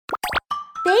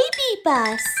baby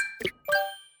bus.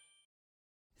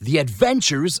 The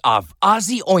Adventures of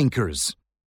Ozzy Oinkers.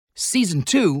 Season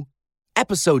 2,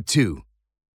 Episode 2.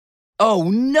 Oh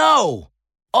no!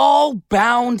 All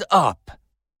bound up.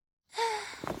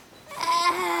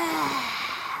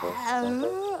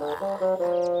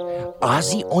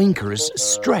 Ozzy Oinkers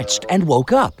stretched and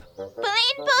woke up.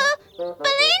 Balloon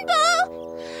Boo!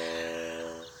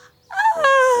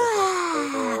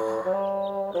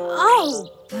 Oh,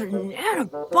 banana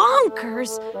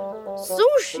bonkers!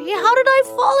 Sushi, how did I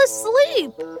fall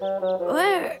asleep?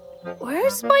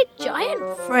 Where's my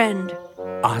giant friend?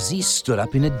 Ozzy stood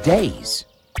up in a daze.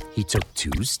 He took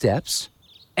 2 steps,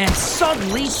 and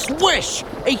suddenly, swish!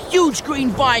 A huge green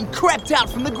vine crept out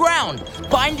from the ground,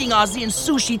 binding Ozzy and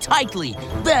Sushi tightly.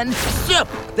 Then, zip!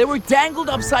 They were dangled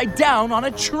upside down on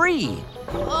a tree.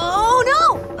 Oh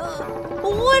no!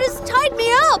 What has tied me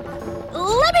up?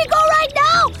 Let me go right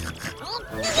now!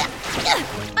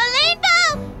 Balloon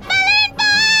Boo!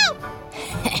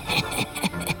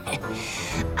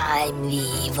 I'm the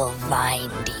evil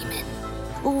vine demon,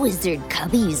 Wizard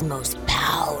Cubby's most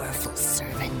powerful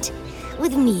servant.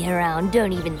 With me around,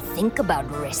 don't even think about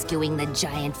rescuing the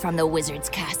giant from the wizard's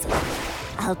castle.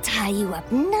 I'll tie you up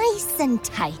nice and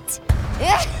tight.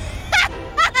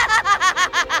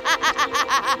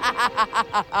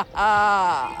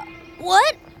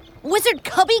 What? Wizard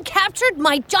Cubby captured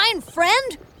my giant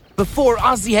friend? Before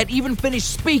Ozzy had even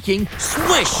finished speaking,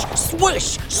 swish,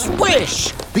 swish,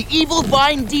 swish! The evil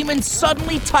vine demon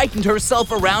suddenly tightened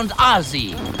herself around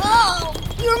Ozzy. Oh,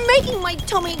 you're making my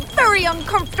tummy very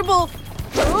uncomfortable.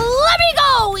 Let me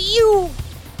go, you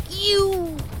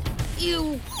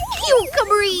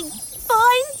cucumbery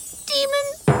vine demon.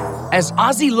 As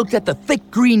Ozzy looked at the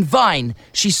thick green vine,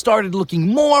 she started looking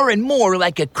more and more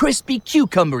like a crispy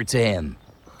cucumber to him.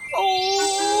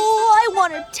 Oh, I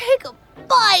want to take a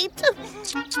bite.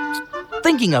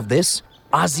 Thinking of this,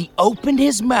 Ozzy opened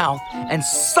his mouth and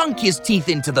sunk his teeth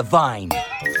into the vine.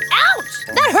 Ouch!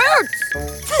 That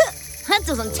hurts! That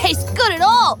doesn't taste good at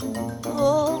all.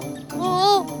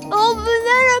 Oh,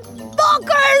 banana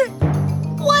bonkers!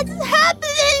 What's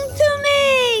happening to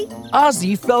me?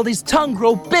 Ozzy felt his tongue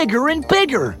grow bigger and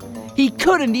bigger. He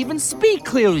couldn't even speak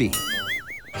clearly.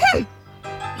 You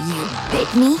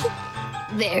bit me?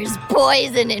 There's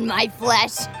poison in my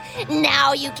flesh.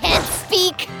 Now you can't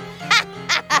speak.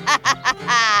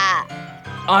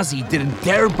 Ozzy didn't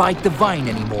dare bite the vine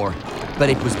anymore, but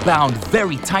it was bound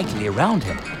very tightly around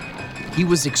him. He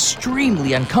was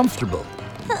extremely uncomfortable.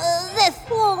 This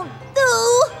won't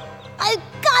do. I've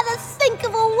gotta think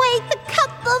of a way to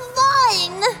cut the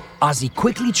vine. Ozzy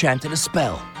quickly chanted a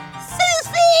spell.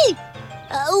 Susie!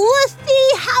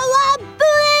 Woofy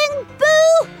Hawabooing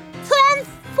Boo!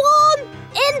 Transform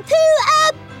into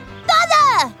a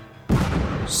butter!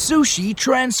 Sushi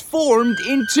transformed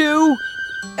into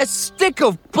a stick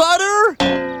of butter?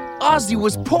 Ozzy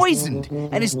was poisoned,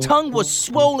 and his tongue was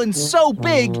swollen so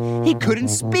big he couldn't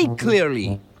speak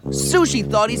clearly. Sushi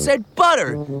thought he said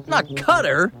butter, not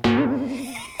cutter.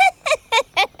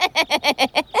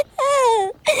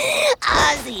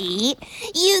 Ozzy,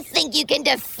 you think you can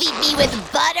defeat me with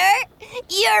butter?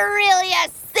 You're really a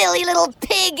silly little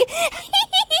pig.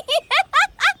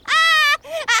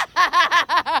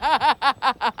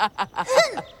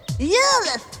 You're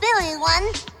the silly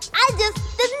one. I just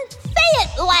didn't say it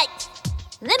right.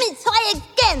 Let me try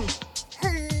again.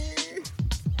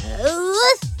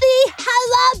 Woofy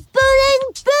Hawabooing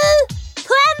Boo!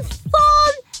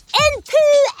 Transform into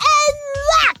a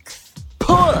wax!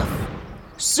 Puff!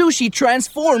 Sushi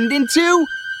transformed into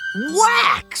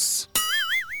wax!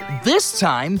 This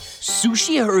time,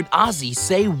 Sushi heard Ozzy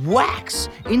say wax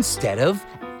instead of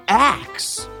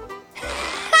axe.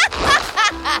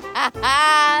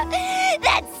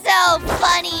 That's so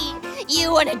funny.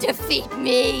 You want to defeat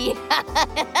me?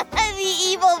 The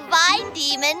evil vine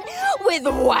demon with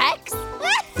wax?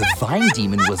 The vine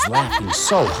demon was laughing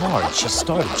so hard she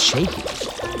started shaking.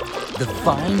 The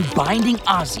vine binding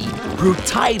Ozzy grew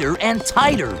tighter and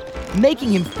tighter,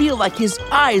 making him feel like his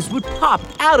eyes would pop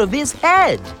out of his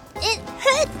head. It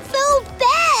hurts so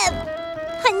bad.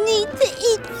 I need to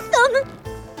eat some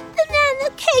banana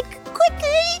cake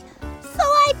quickly so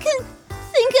I can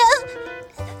think of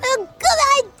a good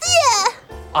idea.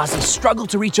 Ozzy struggled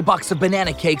to reach a box of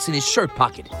banana cakes in his shirt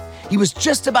pocket. He was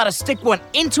just about to stick one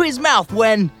into his mouth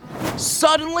when,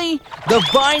 suddenly, the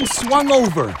vine swung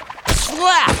over.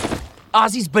 Slap!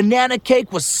 Ozzy's banana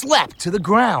cake was slapped to the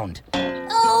ground.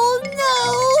 Oh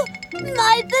no!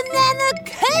 My banana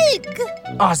cake!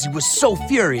 Ozzy was so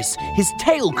furious, his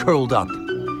tail curled up.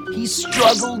 He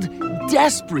struggled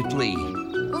desperately.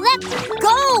 Let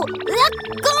go! Let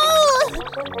go!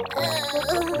 So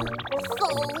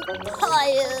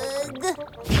tired.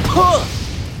 Huh!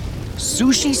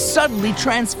 Sushi suddenly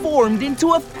transformed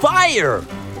into a fire.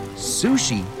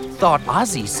 Sushi thought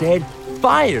Ozzy said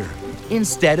fire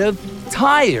instead of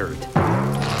tired.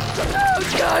 Don't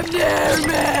come near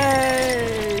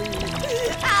me!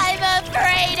 I'm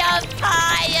afraid of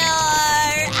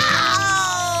fire!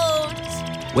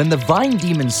 Ouch! When the vine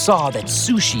demon saw that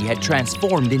Sushi had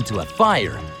transformed into a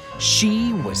fire,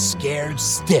 she was scared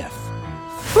stiff.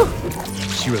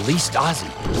 She released Ozzy.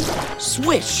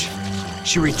 Swish!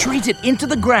 She retreated into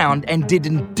the ground and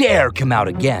didn't dare come out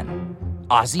again.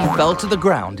 Ozzy fell to the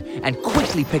ground and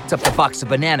quickly picked up the box of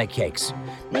banana cakes.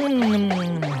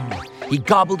 He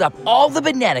gobbled up all the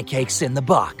banana cakes in the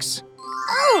box.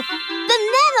 Oh,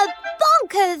 banana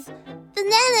bonkers!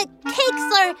 Banana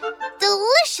cakes are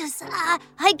delicious.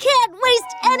 I can't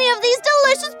waste any of these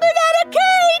delicious banana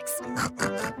cakes!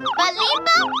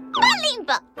 Balimba?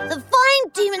 Balimba! The vine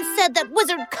demon said that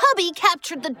Wizard Cubby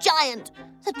captured the giant.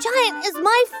 The giant is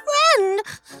my friend.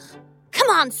 Come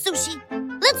on, Sushi.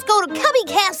 Let's go to Cubby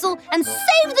Castle and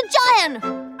save the giant.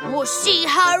 Whooshi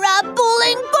hara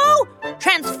bowling boo!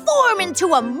 Transform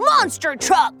into a monster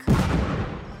truck.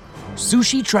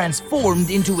 Sushi transformed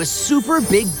into a super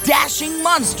big dashing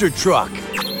monster truck.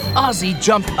 Ozzy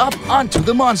jumped up onto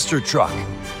the monster truck.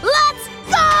 Let's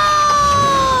go!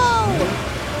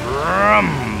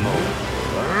 Rumble!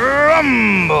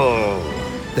 Rumble!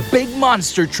 The big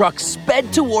monster truck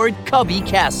sped toward Cubby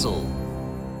Castle.